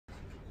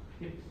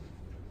Hi,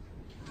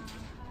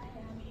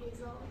 I'm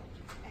Hazel,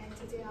 and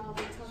today I'll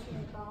be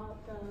talking about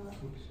the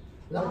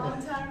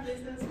long-term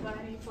business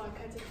planning for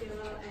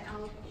Caterpillar, and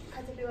our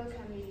Caterpillar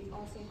can be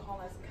also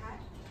called as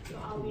CAT, so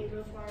I'll be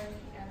referring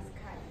as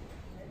CAT.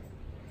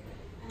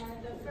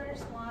 And the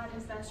first one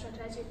is that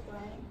strategic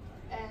planning,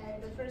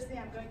 and the first thing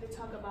I'm going to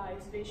talk about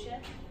is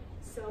vision.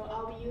 So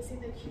I'll be using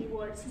the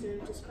keywords to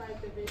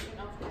describe the vision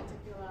of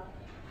Caterpillar.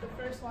 The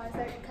first one is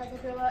that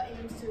Caterpillar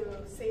aims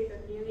to save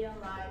 1 million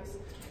lives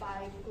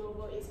by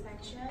global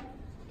expansion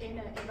in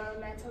an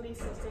environmentally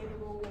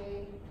sustainable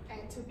way,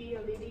 and to be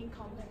a leading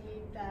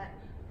company that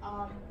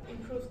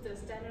improves the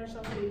standards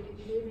of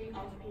living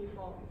of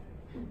people.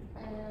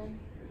 And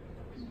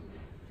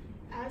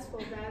as for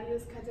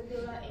values,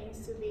 Caterpillar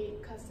aims to be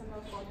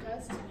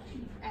customer-focused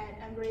and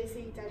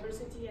embracing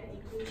diversity and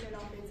inclusion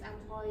of its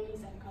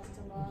employees and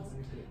customers,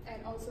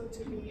 and also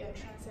to be a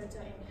trendsetter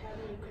in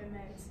heavy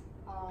equipment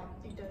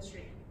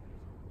industry.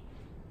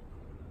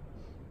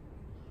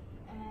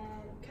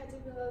 And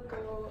Caterpillar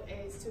goal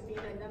is to be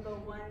the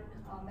 #1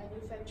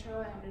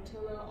 manufacturer and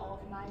retailer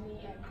of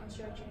mining and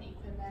construction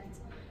equipment.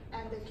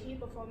 And the key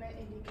performance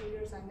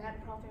indicators are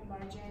net profit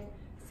margin,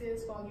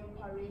 sales volume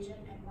per region,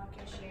 and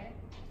market share.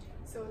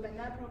 So the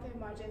net profit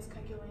margin is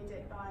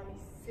calculated by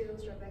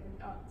sales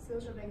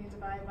revenue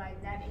divided by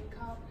net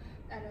income,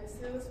 and the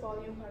sales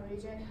volume per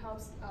region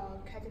helps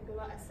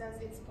Caterpillar assess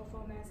its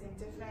performance in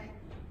different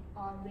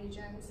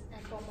regions.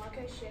 And for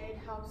market share, it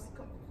helps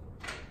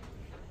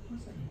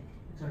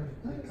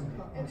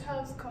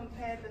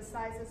compare the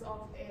sizes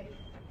of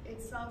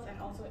itself and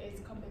also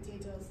its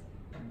competitors.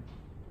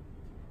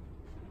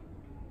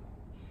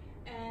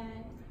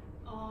 And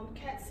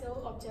CAT's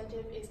sales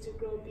objective is to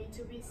grow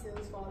B2B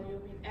sales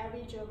volume in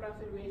every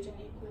geographic region,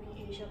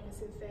 including Asia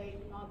Pacific,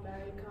 North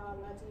America,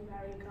 Latin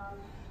America,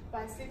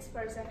 by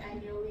 6%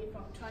 annually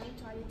from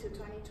 2020 to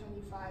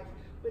 2025,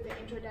 with the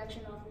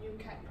introduction of new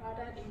CAT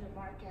product in the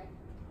market.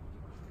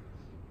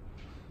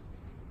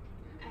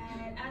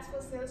 And as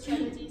for sales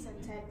strategies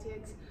and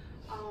tactics,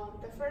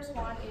 the first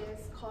one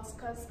is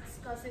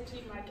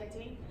scarcity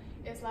marketing.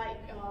 It's like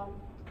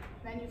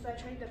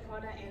manufacturing the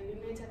product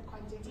in limited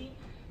quantity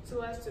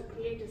so as to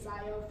create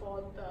desire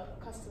for the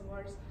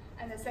customers.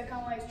 And the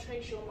second one is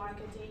trade show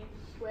marketing,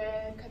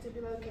 where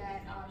Caterpillar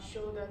can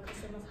show the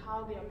customers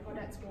how their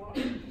products work.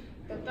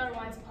 The third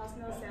one is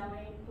personal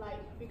selling, like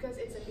because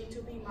it's a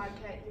B2B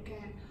market, you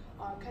can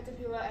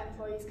Caterpillar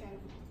employees can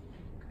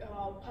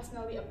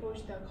personally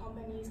approach the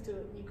companies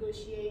to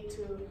negotiate,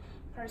 to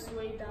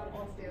persuade them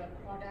of their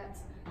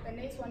products. The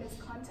next one is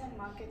content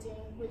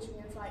marketing, which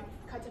means like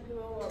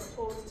Caterpillar will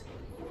post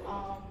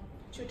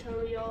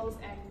tutorials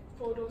and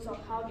photos of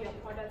how their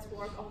products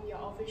work on their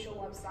official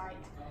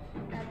website.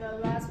 And the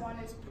last one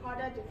is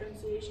product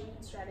differentiation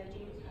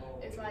strategy.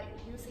 It's like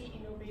using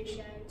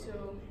innovation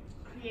to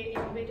create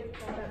innovative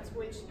products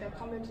which the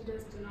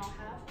competitors do not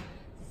have.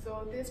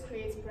 So this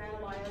creates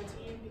brand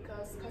loyalty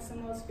because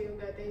customers feel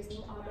that there is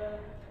no other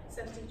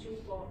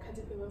substitute for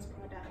Caterpillar's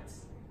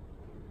products.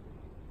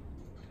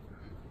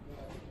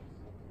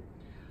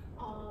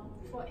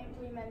 For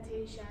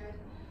implementation,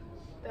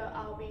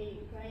 I'll be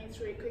running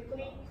through it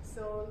quickly.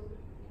 So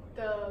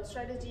the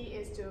strategy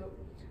is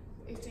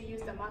to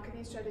use the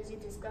marketing strategy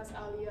discussed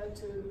earlier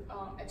to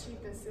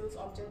achieve the sales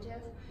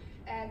objective.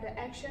 And the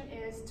action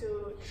is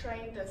to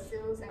train the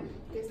sales and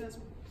business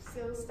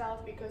sales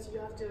staff, because you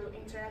have to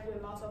interact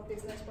with lots of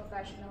business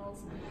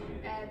professionals.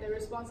 And the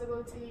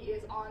responsibility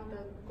is on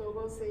the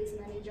global sales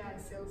manager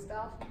and sales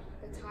staff,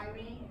 the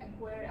timing, and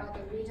where are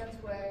the regions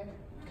where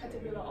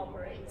Caterpillar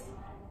operates.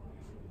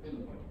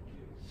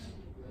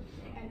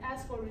 And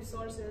as for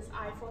resources,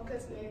 I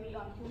focus mainly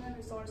on human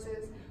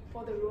resources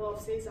for the role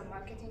of sales and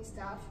marketing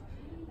staff,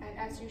 and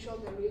as usual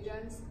the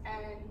regions.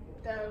 And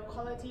the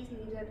qualities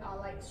needed are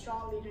like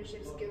strong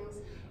leadership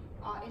skills,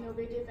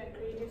 innovative and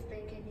creative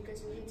thinking,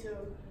 because you need to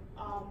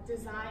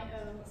design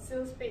a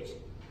sales page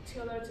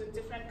tailored to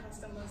different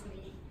customers'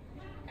 needs.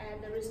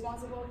 And the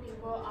responsible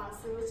people are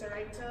sales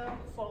director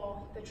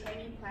for the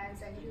training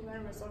plans and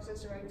human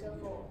resources director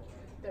for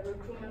the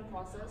recruitment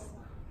process.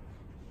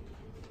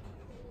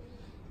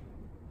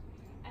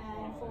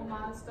 And for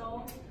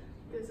milestone,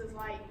 this is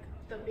like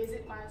the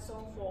basic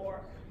milestone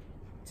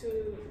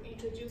to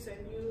introduce a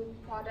new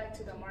product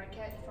to the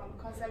market, from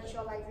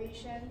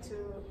conceptualization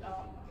to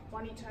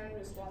monitoring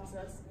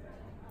responses.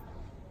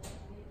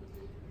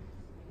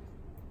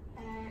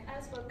 And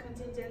as for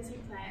contingency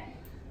plan,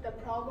 the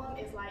problem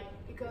is like,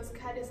 because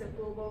CAT is a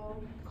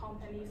global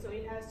company, so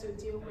it has to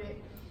deal with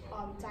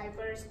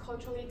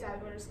culturally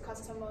diverse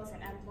customers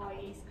and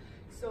employees.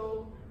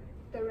 So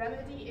the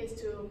remedy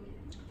is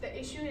the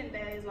issue in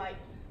there is like,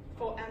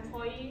 for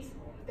employees,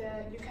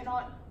 you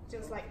cannot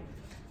just like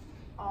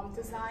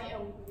design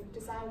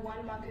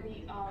one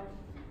marketing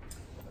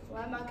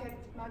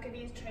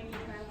training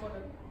plan for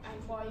the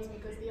employees,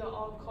 because they are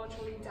all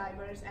culturally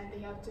diverse and they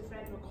have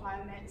different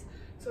requirements.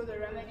 So the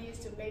remedy is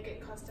to make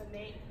it custom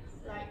made.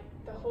 Like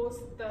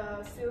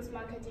the sales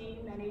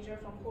marketing manager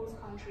from host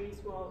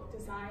countries will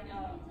design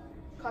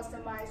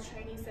customized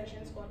training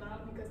sessions for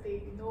them, because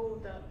they know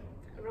the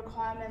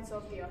requirements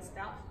of their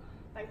staff.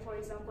 Like for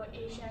example,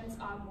 Asians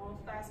are more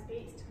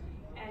fast-paced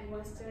and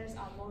Westerners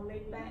are more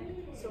laid-back,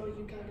 so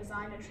you can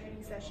design a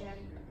training session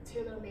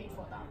tailor-made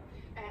for them.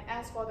 And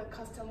as for the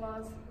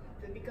customers,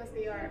 because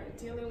they are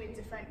dealing with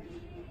different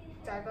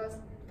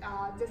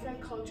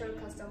cultural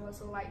customers,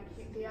 so like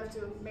they have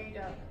to make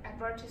an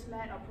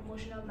advertisement or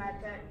promotional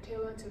method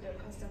tailored to the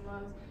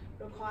customers'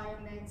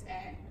 requirements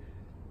and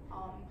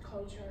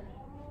culture.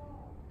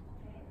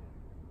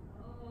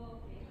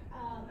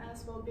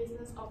 As for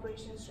business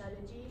operation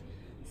strategy,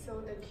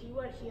 so the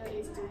keyword here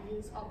is to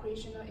use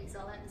operational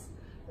excellence.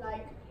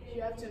 Like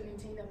you have to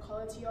maintain the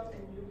quality of the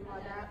new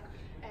product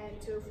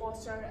and to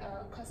foster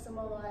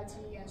customer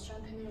loyalty and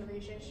strengthening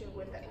relationship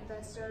with the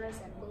investors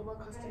and global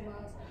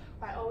customers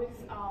by always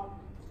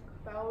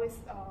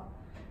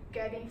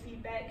getting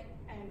feedback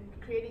and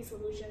creating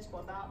solutions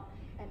for them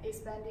and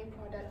expanding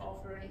product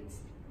offerings.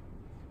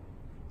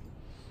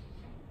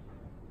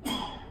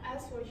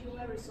 As for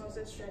human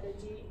resources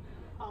strategy,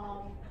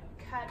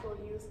 CAT will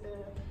use the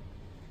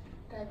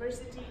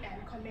diversity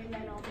and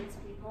commitment of its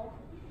people.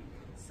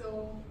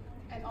 So,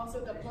 and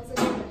also the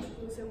positive and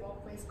inclusive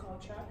workplace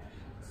culture.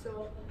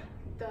 So,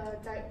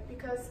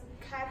 because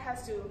CAT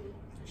has to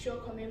show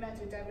commitment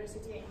to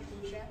diversity and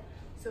inclusion,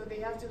 so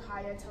they have to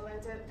hire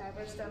talented,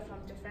 diverse staff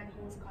from different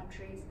host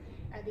countries,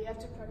 and they have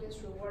to produce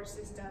reward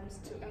systems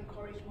to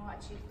encourage more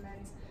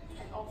achievements,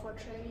 and offer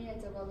training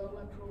and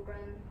development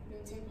program,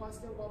 maintain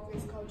positive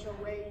workplace culture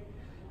where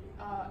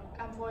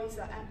employees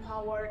are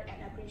empowered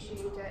and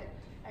appreciated,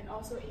 and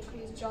also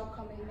increase job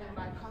commitment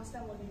by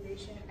constant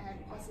motivation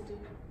and positive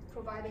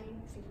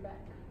providing feedback.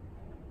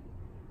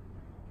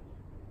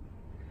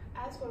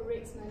 As for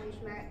risk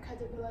management,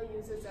 Caterpillar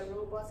uses a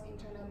robust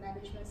internal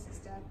management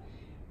system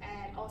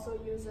and also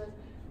uses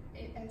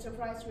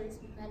enterprise risk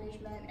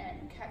management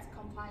and CAT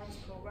compliance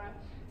program.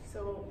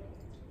 So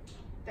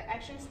the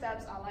action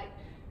steps are like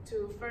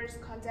to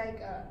first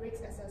conduct a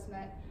risk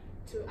assessment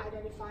to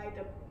identify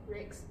the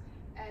risks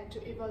and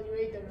to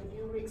evaluate the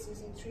review risks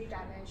using 3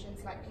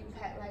 dimensions like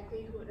impact,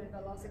 likelihood, and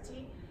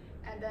velocity.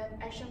 And then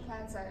action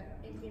plans are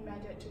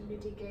implemented to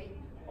mitigate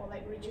or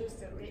like reduce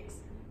the risks.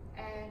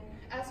 And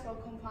as for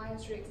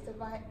compliance risks,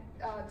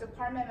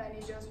 department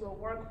managers will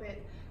work with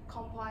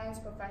compliance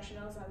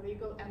professionals and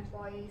legal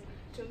employees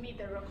to meet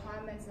the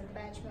requirements and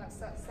benchmarks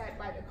set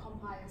by the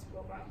compliance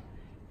program.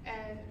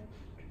 And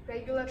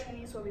regular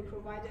trainings will be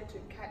provided to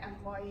CAT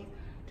employees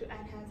to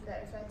enhance the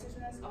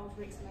effectiveness of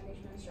risk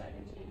management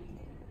strategy.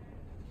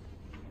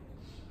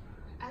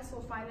 As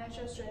for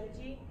financial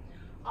strategy,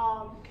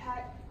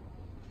 CAT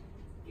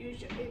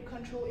usually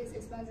controls its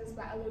expenses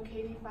by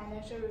allocating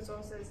financial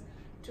resources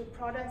to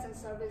products and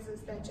services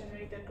that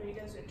generate the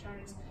greatest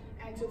returns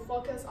and to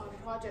focus on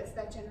projects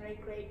that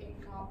generate great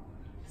income.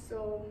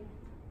 So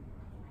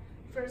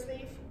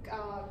firstly,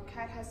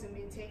 CAT has to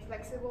maintain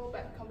flexible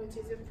but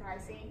competitive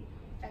pricing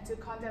and to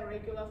conduct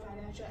regular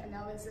financial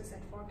analysis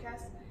and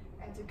forecasts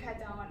and to cut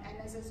down on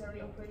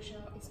unnecessary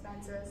operational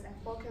expenses and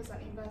focus on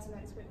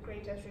investments with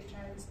greatest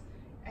returns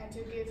and to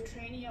give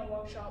training and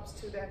workshops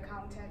to the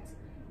accountants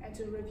and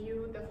to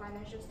review the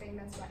financial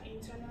statements by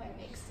internal and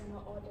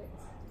external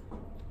audits.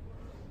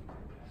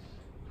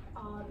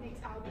 Next,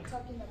 I'll be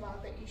talking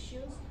about the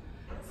issues.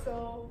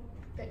 So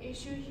the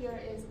issue here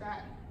is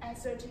that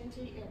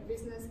uncertainty in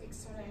business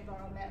external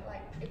environment,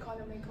 like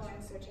economical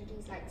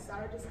uncertainties like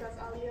Sarah discussed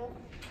earlier,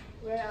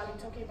 where I'll be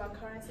talking about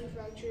currency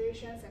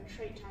fluctuations and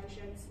trade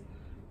tensions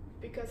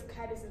because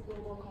CAT is a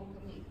global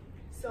company.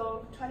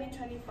 So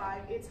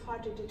 2025, it's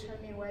hard to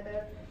determine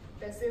whether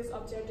the sales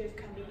objective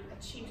can be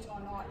achieved or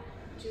not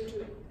due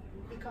to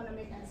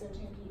economic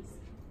uncertainties.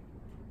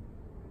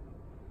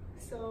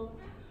 So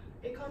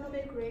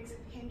economic risks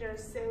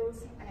hinders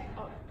sales and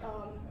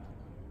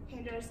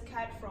hinders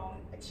CAT from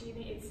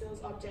achieving its sales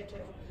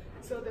objective.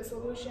 So the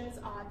solutions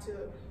are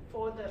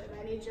for the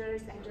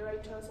managers and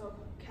directors of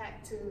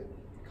CAT to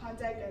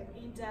conduct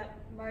an in-depth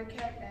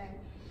market and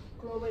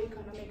global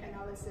economic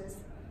analysis,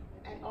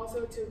 and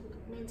also to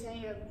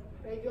maintain a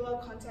regular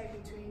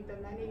contact between the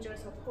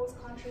managers of host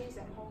countries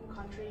and home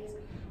countries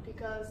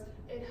because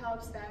it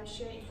helps them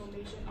share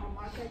information on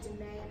market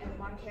demand and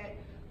market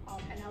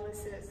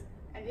analysis.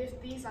 And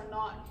if these are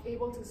not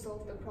able to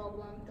solve the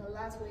problem, the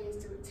last way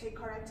is to take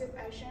corrective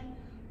action,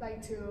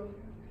 like to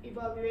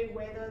evaluate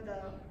whether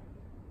the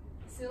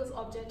sales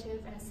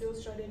objective and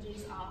sales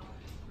strategies are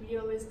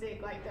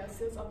realistic, like the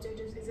sales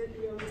objectives, is it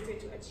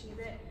realistic to achieve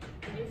it?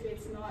 And if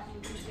it's not,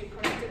 you can take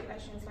corrective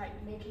actions like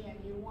making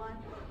a new one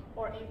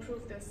or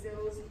improve the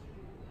sales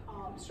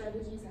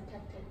strategies and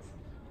tactics.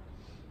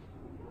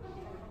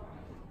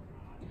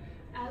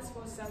 As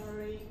for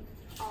summary,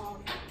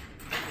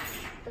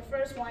 the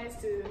first one is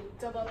to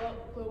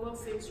develop global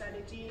sales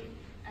strategy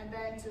and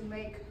then to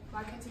make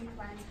marketing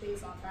plans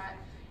based on that,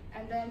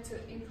 and then to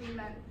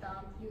implement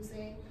them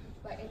using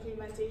like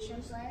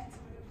implementation plans.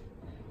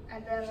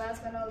 And then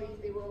last but not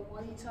least, they will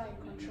monitor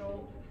and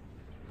control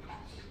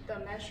the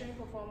measuring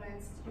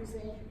performance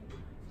using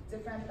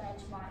different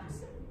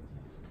benchmarks.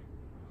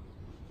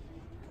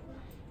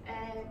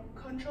 And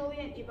controlling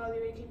and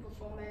evaluating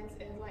performance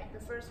is like the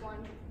first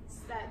one,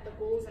 set the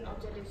goals and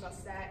objectives are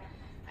set,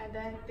 and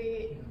then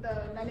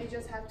the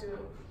managers have to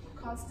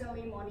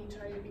constantly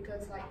monitor it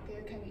because like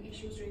there can be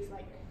issues raised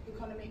like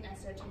economic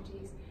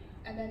uncertainties,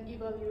 and then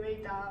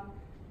evaluate them,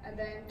 and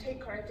then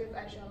take corrective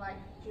action like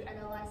to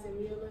analyze the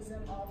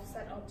realism of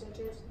set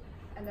objectives,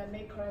 and then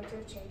make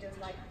corrective changes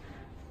like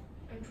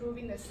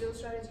improving the sales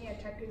strategy and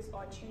tactics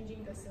or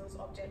changing the sales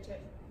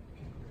objective.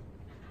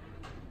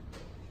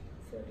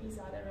 So these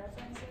are the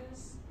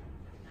references.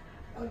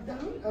 Oh,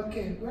 done?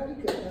 Okay, very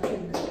good.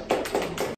 Okay.